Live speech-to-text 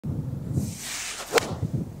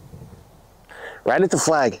Right at the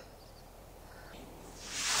flag.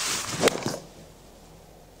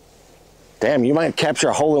 Damn, you might capture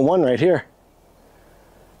a hole in one right here.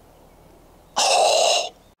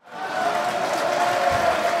 Oh.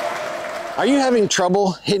 Are you having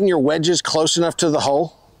trouble hitting your wedges close enough to the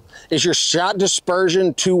hole? Is your shot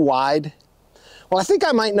dispersion too wide? Well, I think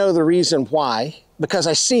I might know the reason why, because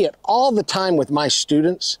I see it all the time with my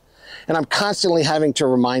students, and I'm constantly having to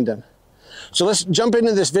remind them. So let's jump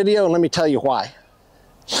into this video and let me tell you why.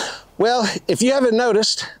 Well, if you haven't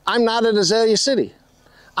noticed, I'm not at Azalea City.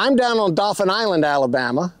 I'm down on Dauphin Island,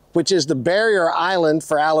 Alabama, which is the barrier island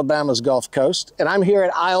for Alabama's Gulf Coast, and I'm here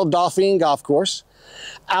at Isle Dauphine Golf Course,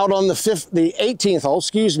 out on the 18th hole,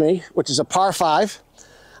 which is a par 5.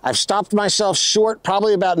 I've stopped myself short,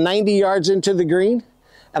 probably about 90 yards into the green,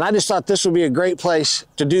 and I just thought this would be a great place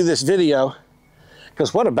to do this video,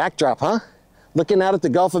 because what a backdrop, huh? Looking out at the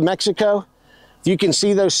Gulf of Mexico, if you can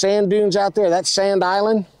see those sand dunes out there, that sand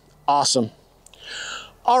island, awesome.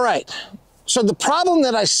 All right, so the problem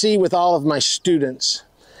that I see with all of my students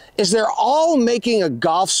is they're all making a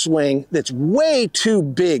golf swing that's way too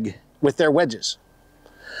big with their wedges.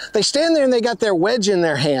 They stand there and they got their wedge in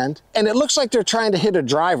their hand, and it looks like they're trying to hit a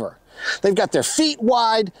driver. They've got their feet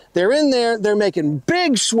wide, they're in there, they're making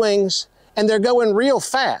big swings, and they're going real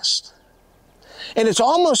fast. And it's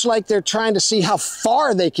almost like they're trying to see how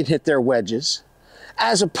far they can hit their wedges,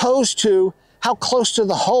 as opposed to how close to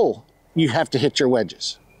the hole you have to hit your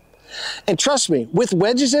wedges. And trust me, with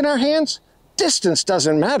wedges in our hands, distance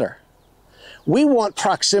doesn't matter. We want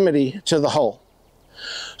proximity to the hole.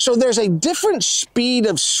 So there's a different speed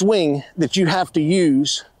of swing that you have to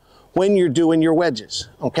use when you're doing your wedges,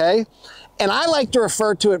 okay? And I like to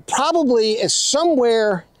refer to it probably as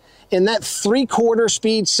somewhere in that 3/4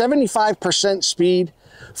 speed, 75% speed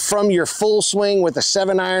from your full swing with a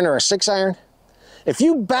 7-iron or a 6-iron. If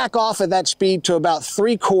you back off of that speed to about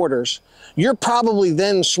 3/4, you're probably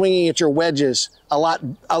then swinging at your wedges a lot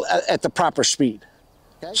at the proper speed.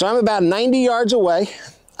 Okay? So I'm about 90 yards away.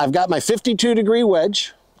 I've got my 52-degree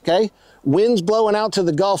wedge, okay? Wind's blowing out to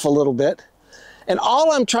the Gulf a little bit. And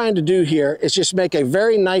all I'm trying to do here is just make a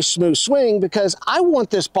very nice smooth swing, because I want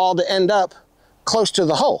this ball to end up close to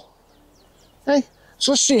the hole. Okay?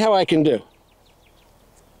 So let's see how I can do.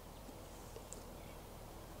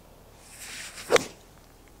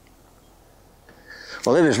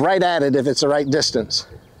 Well, it is right at it if it's the right distance.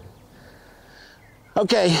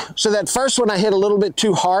 Okay, so that first one I hit a little bit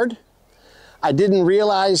too hard. I didn't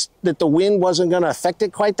realize that the wind wasn't going to affect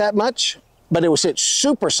it quite that much, but it was hit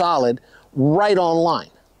super solid, right on line.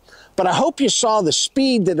 But I hope you saw the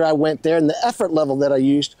speed that I went there, and the effort level that I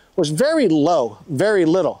used was very low, very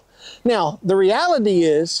little. Now, the reality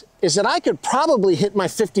is that I could probably hit my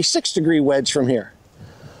 56-degree wedge from here,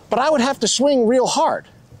 but I would have to swing real hard.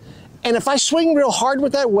 And if I swing real hard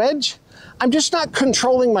with that wedge, I'm just not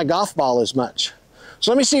controlling my golf ball as much.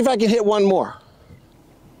 So let me see if I can hit one more.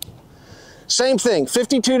 Same thing,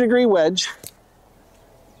 52-degree wedge.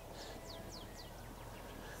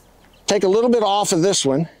 Take a little bit off of this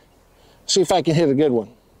one. See if I can hit a good one.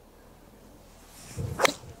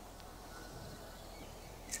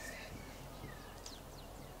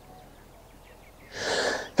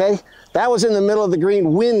 Okay, that was in the middle of the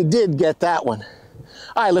green. Wind did get that one.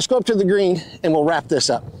 All right, let's go up to the green and we'll wrap this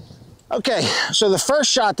up. Okay, so the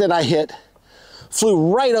first shot that I hit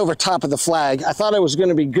flew right over top of the flag. I thought it was going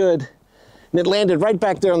to be good, and it landed right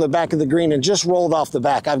back there on the back of the green and just rolled off the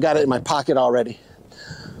back. I've got it in my pocket already.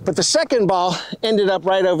 But the second ball ended up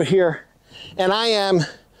right over here, and I am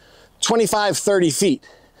 25, 30 feet.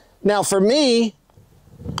 Now for me,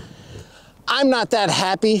 I'm not that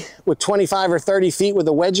happy with 25 or 30 feet with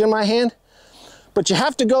a wedge in my hand, but you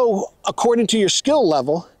have to go according to your skill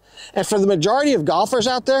level. And for the majority of golfers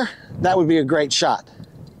out there, that would be a great shot.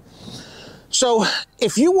 So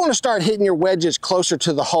if you want to start hitting your wedges closer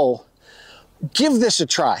to the hole, give this a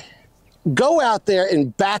try. Go out there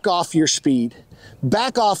and back off your speed,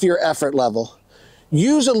 back off your effort level.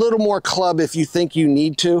 Use a little more club if you think you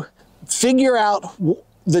need to. Figure out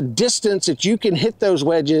the distance that you can hit those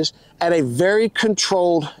wedges at a very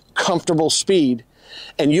controlled, comfortable speed,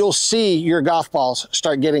 and you'll see your golf balls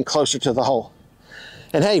start getting closer to the hole.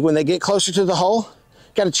 And hey, when they get closer to the hole,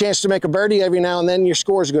 got a chance to make a birdie every now and then, your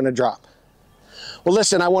score is going to drop. Well,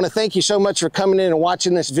 listen, I want to thank you so much for coming in and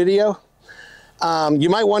watching this video. You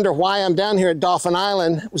might wonder why I'm down here at Dauphin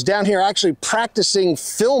Island. I was down here actually practicing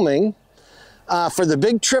filming for the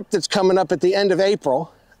big trip that's coming up at the end of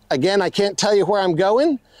April. Again, I can't tell you where I'm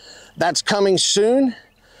going. That's coming soon.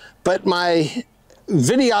 But my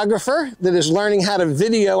videographer that is learning how to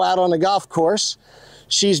video out on a golf course,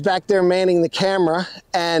 she's back there manning the camera,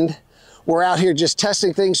 and we're out here just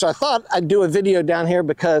testing things. So I thought I'd do a video down here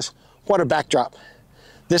because what a backdrop.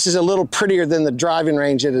 This is a little prettier than the driving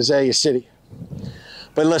range at Azalea City.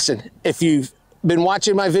 But listen, if you've been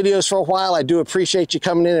watching my videos for a while, I do appreciate you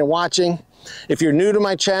coming in and watching. If you're new to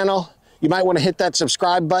my channel, you might want to hit that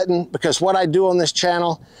subscribe button, because what I do on this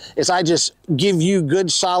channel is I just give you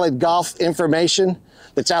good, solid golf information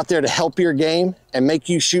that's out there to help your game and make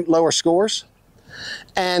you shoot lower scores.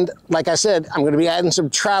 And like I said, I'm going to be adding some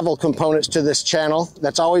travel components to this channel.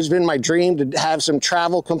 That's always been my dream, to have some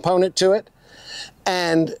travel component to it.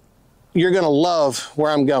 And you're going to love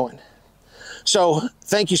where I'm going. So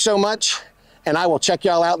thank you so much, and I will check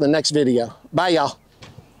y'all out in the next video. Bye, y'all.